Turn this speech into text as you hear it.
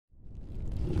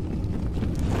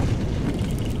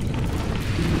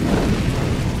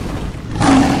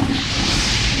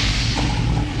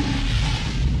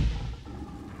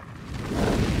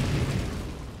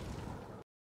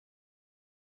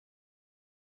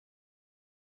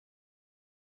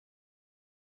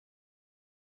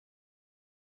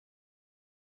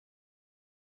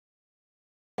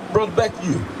brother, back to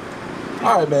you.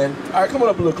 All right, man. All right, come on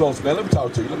up a little closer, man. Let me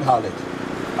talk to you. Let me holler at you.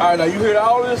 All right, now you heard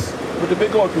all this, what they've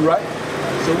been going through, right?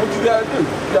 So what you got to do?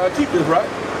 You got to keep this, right?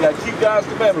 You got to keep God's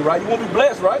commandment, right? You want to be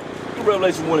blessed, right? Do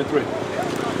Revelation 1 and 3.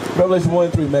 Revelation 1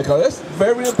 and 3, man, because that's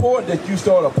very important that you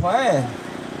start applying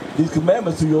these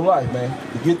commandments to your life, man,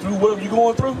 to get through whatever you're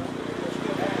going through.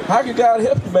 How can God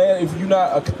help you, man, if you're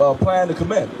not applying the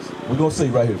commandments? We're going to see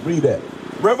right here. Read that.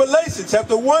 Revelation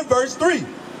chapter 1, verse 3.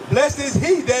 Blessed is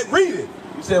he that readeth.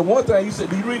 You said one thing. You said,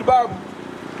 do you read the Bible?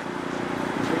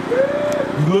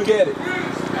 You look at it.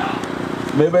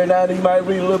 Maybe every now and then you might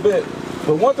read a little bit.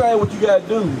 But one thing what you got to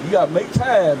do, you got to make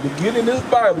time to get in this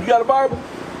Bible. You got a Bible?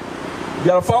 You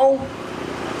got a phone?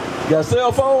 You got a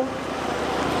cell phone?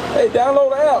 Hey,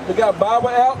 download the app. They got Bible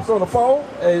apps on the phone.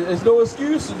 And there's no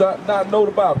excuse to not know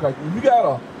the Bible. Because if you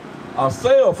got a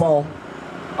cell phone,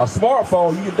 a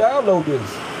smartphone, you can download this.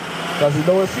 Because there's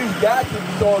no excuse. You got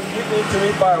to start getting into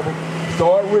this Bible.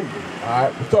 Start reading. All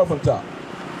right, we'll start from the top.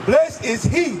 Blessed is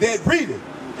he that readeth,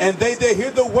 and they that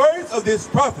hear the words of this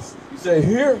prophecy. You say,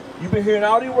 here, you've been hearing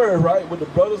all these words, right? What the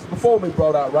brothers before me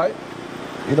brought out, right?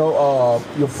 You know,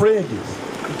 your fringes.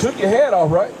 You took your hat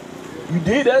off, right? You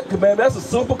did that commandment. That's a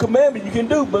simple commandment you can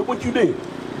do, but what you did,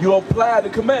 you applied the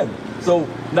commandment. So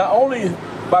not only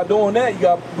by doing that, you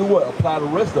got to do what? Apply the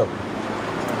rest of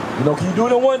it. You know, can you do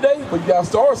it in one day? But you got to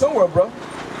start somewhere, bro.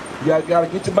 You got to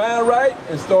get your mind right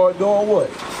and start doing what?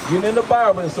 Getting in the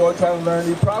Bible and start trying to learn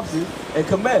these prophecies and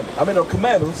commandments.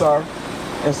 I'm sorry.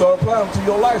 And start applying them to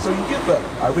your life so you get better.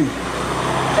 I read.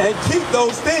 And keep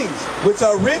those things which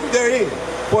are written therein,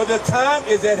 for the time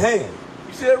is at hand.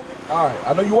 You see, all right,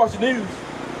 I know you watch the news.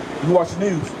 You watch the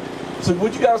news. So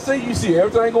what you got to see, you see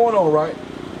everything going on, right?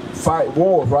 Fight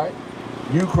wars, right?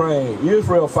 Ukraine,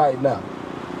 Israel fighting now.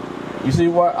 You see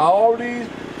what? All these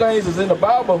things that's in the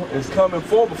Bible is coming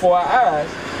forth before our eyes.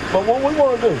 But what we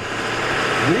want to do,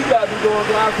 we got to be doing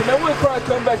God's command. When Christ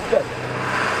come back today?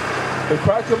 If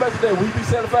Christ come back today, will you be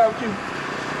satisfied with you?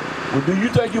 Well, do you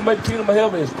think you make the kingdom of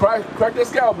heaven? Is Christ crack that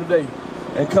scalpel today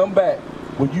and come back?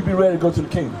 Will you be ready to go to the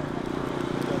kingdom?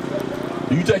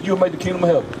 Do you think you'll make the kingdom of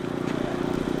heaven?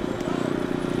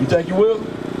 You think you will?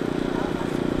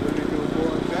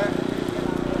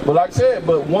 But like I said,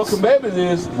 but one commandment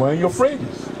is wearing your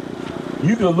fringes.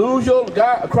 You can lose your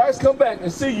God. Christ come back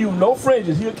and see you no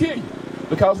fringes, he'll kill you.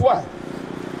 Because why?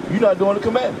 You're not doing the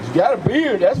commandments. You got a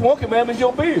beard. That's one commandment, is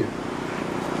your beard.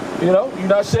 You know, you're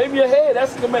not shaving your head.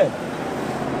 That's a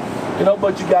commandment. You know,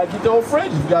 but you got to get those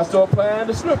fringes. You got to start applying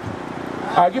the scripture.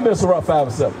 All right, give me a Sirach 5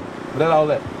 and 7. Without all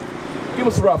that. Give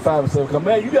us Sirach 5 and 7. Because,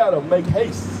 man, you got to make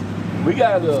haste. We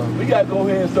got to go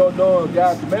ahead and start doing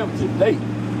God's commandments today.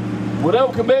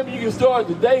 Whatever commandment you can start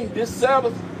today, this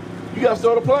Sabbath, you got to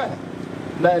start applying.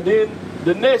 Now, and then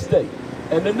the next day,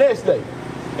 and the next day.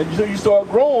 And so you start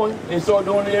growing and start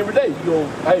doing it every day. You're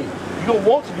going to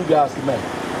want to do God's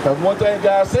commandments. Because one thing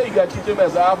God said, you got to keep them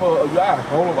as an eye for your eye.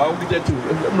 Hold on, I'll get that too.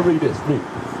 Let me read this. Read.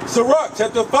 Sirach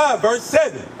chapter 5, verse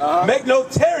 7. Make no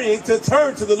tarrying to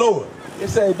turn to the Lord. It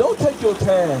says, don't take your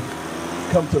time to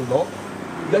come to the Lord.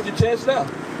 You got your chance now.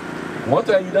 One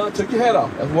thing you done, took your hat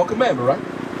off. That's one commandment, right?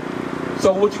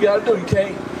 So what you got to do, you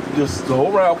can't just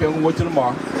go around, okay, I'm going to wait till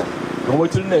tomorrow. I'm going to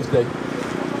wait till the next day.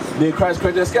 Then Christ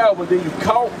cracked that scalpel, but then you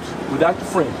caught without your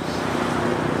friends.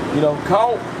 You know,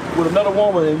 caught with another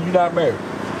woman and you're not married.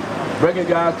 Breaking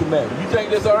God's commandment. You think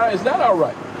that's all right? It's not all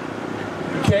right.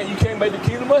 You can't make the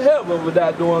kingdom of heaven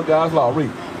without doing God's law.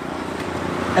 Read.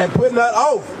 And put not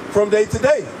off from day to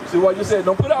day. See what you said?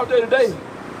 Don't put out day to day.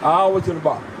 I'll wait till the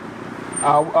bottom.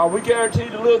 Are we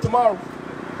guaranteed to live tomorrow?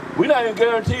 We're not even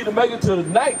guaranteed to make it to the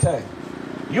nighttime.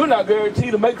 You're not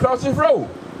guaranteed to make it across this road.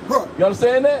 Right. You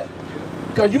understand that?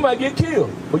 Because you might get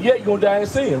killed, but yet you're going to die in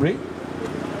sin, Rick.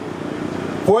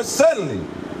 For suddenly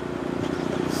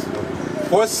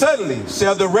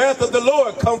shall the wrath of the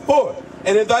Lord come forth,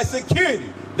 and in thy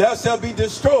security thou shalt be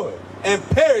destroyed, and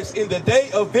perish in the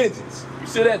day of vengeance. You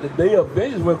see that? The day of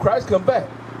vengeance, when Christ come back.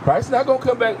 Christ's not going to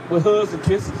come back with hugs and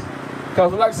kisses.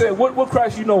 Because like I said, what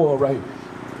Christ you know of right here?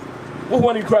 What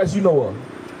one of you Christ you know of?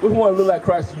 Which one look like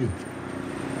Christ to you?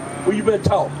 Where you been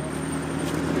taught?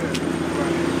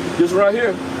 This right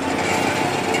here.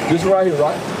 This right here,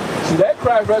 right? See that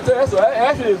Christ right there, that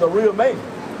actually is a real man.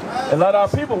 And a lot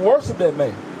of our people worship that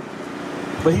man.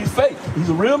 But he's fake. He's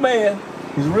a real man.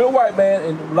 He's a real white man,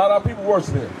 and a lot of our people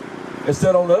worship him.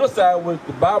 Instead on the other side, what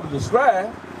the Bible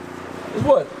describes is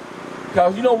what?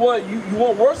 Because you know what? You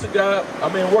won't worship God,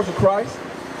 worship Christ,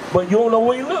 but you don't know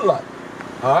what he look like.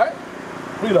 All right?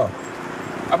 Read on.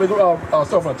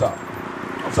 Start from the top.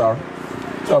 I'm sorry.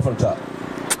 Start from the top.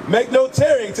 Make no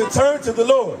tarrying to turn to the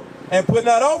Lord, and put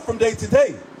not off from day to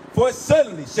day. For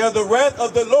suddenly shall the wrath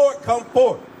of the Lord come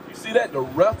forth. You see that? The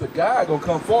wrath of God gonna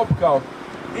come forth, because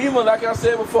even like I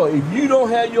said before, if you don't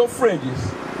have your fringes,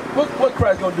 what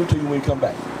Christ gonna do to you when he come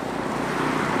back?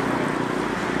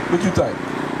 What you think?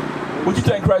 What you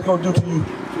think Christ gonna do to you?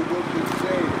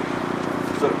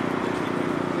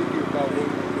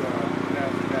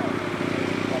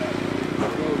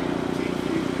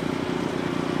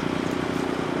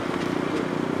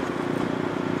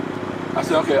 I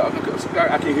said, okay, I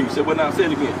can't hear you. Say, well, now say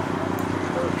it again.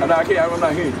 I'm not hearing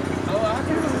you. Oh, I can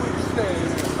hear what you're saying.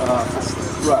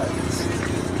 Right.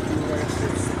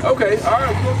 Okay, all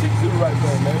right, we're gonna teach you the right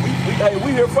thing, man.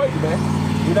 We here for you, man.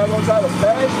 We're not gonna try to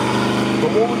bash you,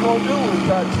 but what we're gonna do is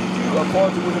try to teach you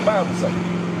according to what the Bible says.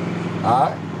 All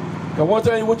right? Because one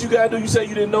thing, what you gotta do, you say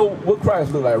you didn't know what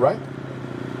Christ looked like, right?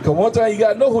 Because one thing, you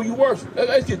gotta know who you worship.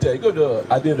 Let's get that. Go to the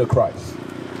identity of Christ.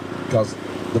 Because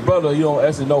the brother, you don't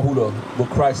actually know what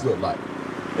Christ looked like.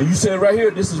 And you said right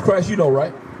here, this is Christ, you know,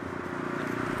 right?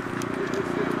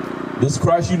 This is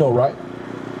Christ, you know, right?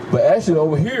 But actually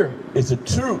over here, it's a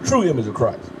true image of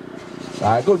Christ. All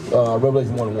right, go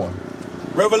Revelation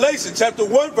 1:1. Revelation chapter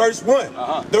 1, verse 1.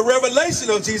 The revelation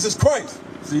of Jesus Christ.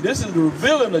 See, this is the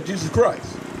revealing of Jesus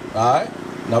Christ. All right?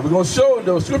 Now we're going to show,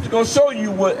 the scripture going to show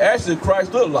you what actually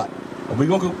Christ looked like. And we're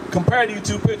going to compare these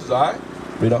two pictures, all right?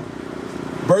 Read on.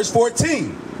 Verse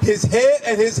 14. His head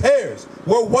and his hairs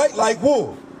were white like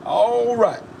wool. All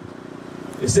right.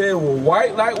 It said, well,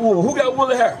 white like wool. Who got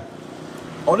woolly hair?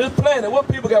 On this planet, what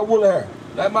people got woolly hair?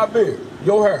 Like my beard,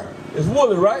 your hair. It's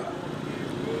woolly, right?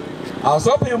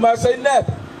 Some people might say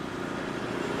nappy.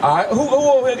 All right, who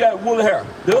over here got woolly hair?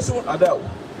 This one or that one?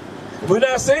 We're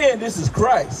not saying this is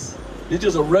Christ. It's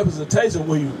just a representation of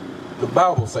what the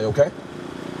Bible say, okay?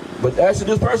 But actually,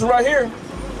 this person right here,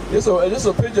 this is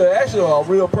a picture of actually a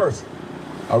real person,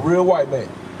 a real white man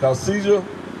called Caesar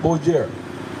Borgia.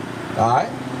 All right?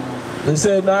 They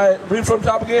said, now read from the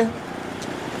top again.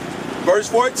 Verse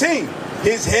 14.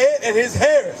 His head and his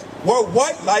hairs were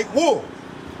white like wool.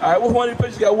 All right, which one of these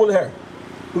pictures got woolly hair?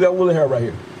 Who got woolly hair right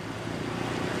here?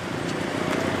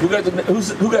 Who got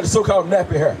the so-called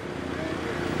nappy hair?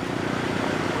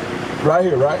 Right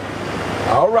here, right?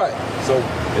 All right. So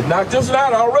it's not just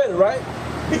out already, right?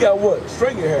 He got what?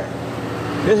 Stringy hair.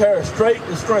 His hair is straight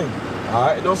and stringy. All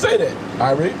right, don't say that.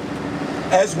 All right, read.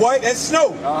 As white as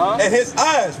snow, and his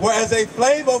eyes were as a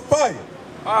flame of fire.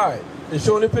 All right, it's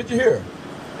showing the picture here.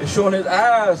 It's showing his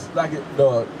eyes like his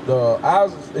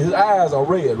eyes are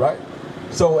red, right?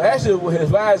 So actually,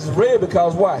 his eyes is red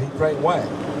because why? He drank wine.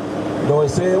 You know, it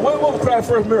said, what was Christ's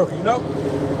first miracle? You know,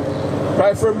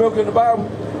 Christ's first miracle in the Bible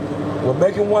was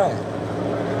making wine.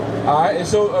 All right, and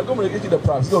so I'm going to get you the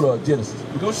props. Go to Genesis.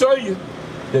 We're going to show you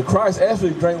that Christ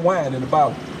actually drank wine in the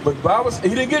Bible. But the Bible, he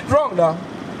didn't get drunk now.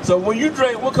 So when you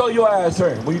drink, what color your eyes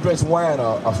turn? When you drink some wine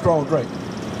or a strong drink?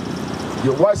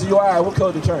 Your whites of your eye, what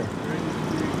color they turn?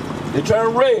 They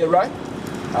turn red, right?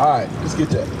 All right, let's get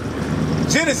that.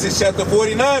 Genesis chapter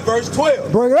 49, verse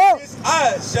 12. Bring it up. His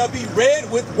eyes shall be red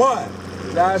with wine.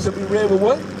 His eyes shall be red with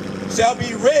what? Shall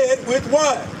be red with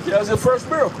wine. That was his first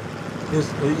miracle. He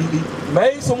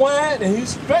made some wine and he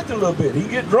strengthened a little bit. He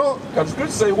get drunk. Because the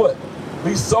scripture say what?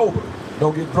 Be sober.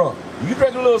 Don't get drunk. You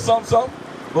drink a little something,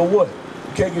 but what?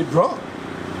 You can't get drunk.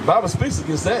 The Bible speaks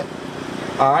against that.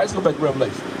 All right, let's go back to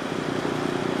Revelation.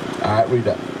 All right, read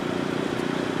that.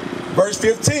 Verse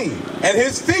 15. And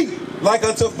his feet like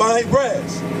unto fine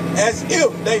brass, as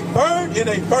if they burned in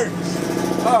a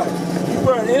furnace. All right, you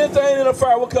burn anything in a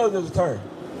fire, what color does it turn?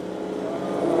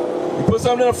 You put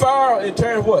something in a fire, it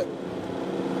turns what?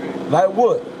 Like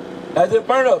wood. As it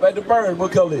burn up, as it burn,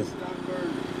 what color is it?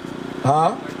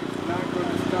 Huh?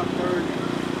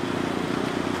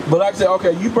 But like I said,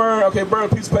 okay, you burn a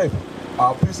piece of paper,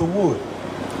 or a piece of wood.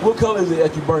 What color is it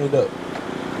as you burn it up?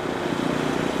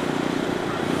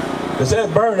 It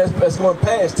said burn, that's going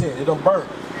past 10. It don't burn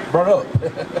up.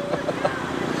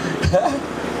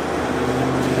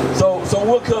 So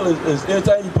what color is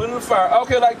anything you put in the fire?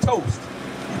 Okay, like toast.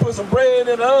 You put some bread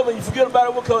in the oven, you forget about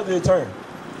it, what color did it turn?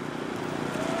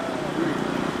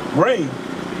 Green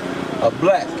or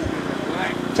black?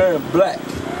 Turn black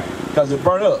because it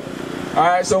burnt up. All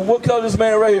right, so what color is this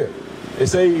man right here? They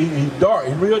say he's dark,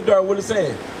 he's real dark. What it's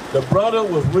saying? The brother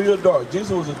was real dark.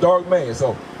 Jesus was a dark man.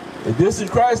 So is this the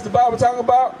Christ the Bible talking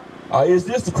about? Or is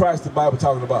this the Christ the Bible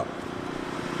talking about?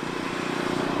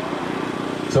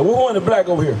 So we're going to black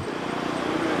over here.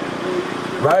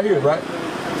 Right here, right?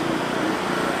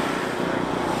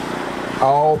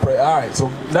 All pray. All right, so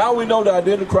now we know the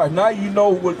identity of Christ. Now you know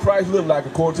what Christ looked like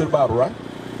according to the Bible, right?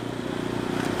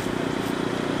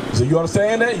 So you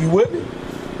understand that? You with me?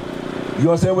 You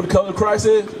understand what the color of Christ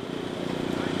is?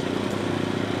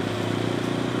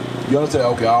 You understand?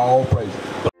 Okay, all praise.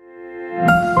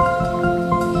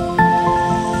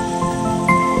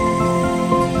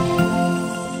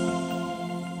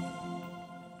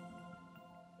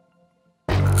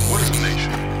 What is a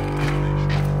nation?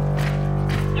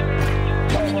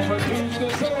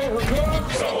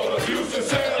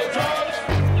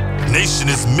 Nation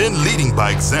is men leading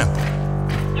by example.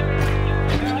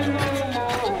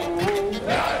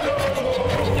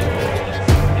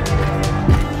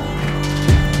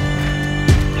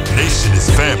 Nation is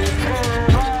family.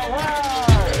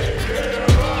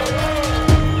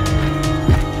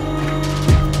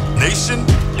 Nation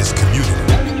is community.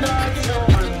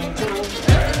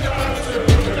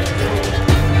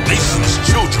 Nation is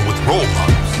children with role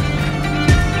models.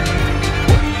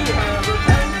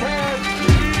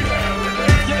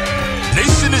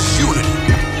 Nation is unity.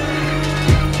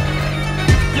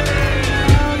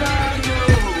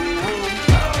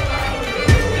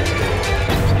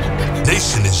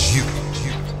 Nation is you.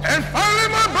 And finally,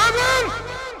 my brethren,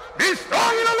 be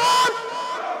strong in the Lord.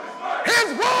 His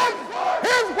word,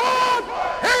 his word.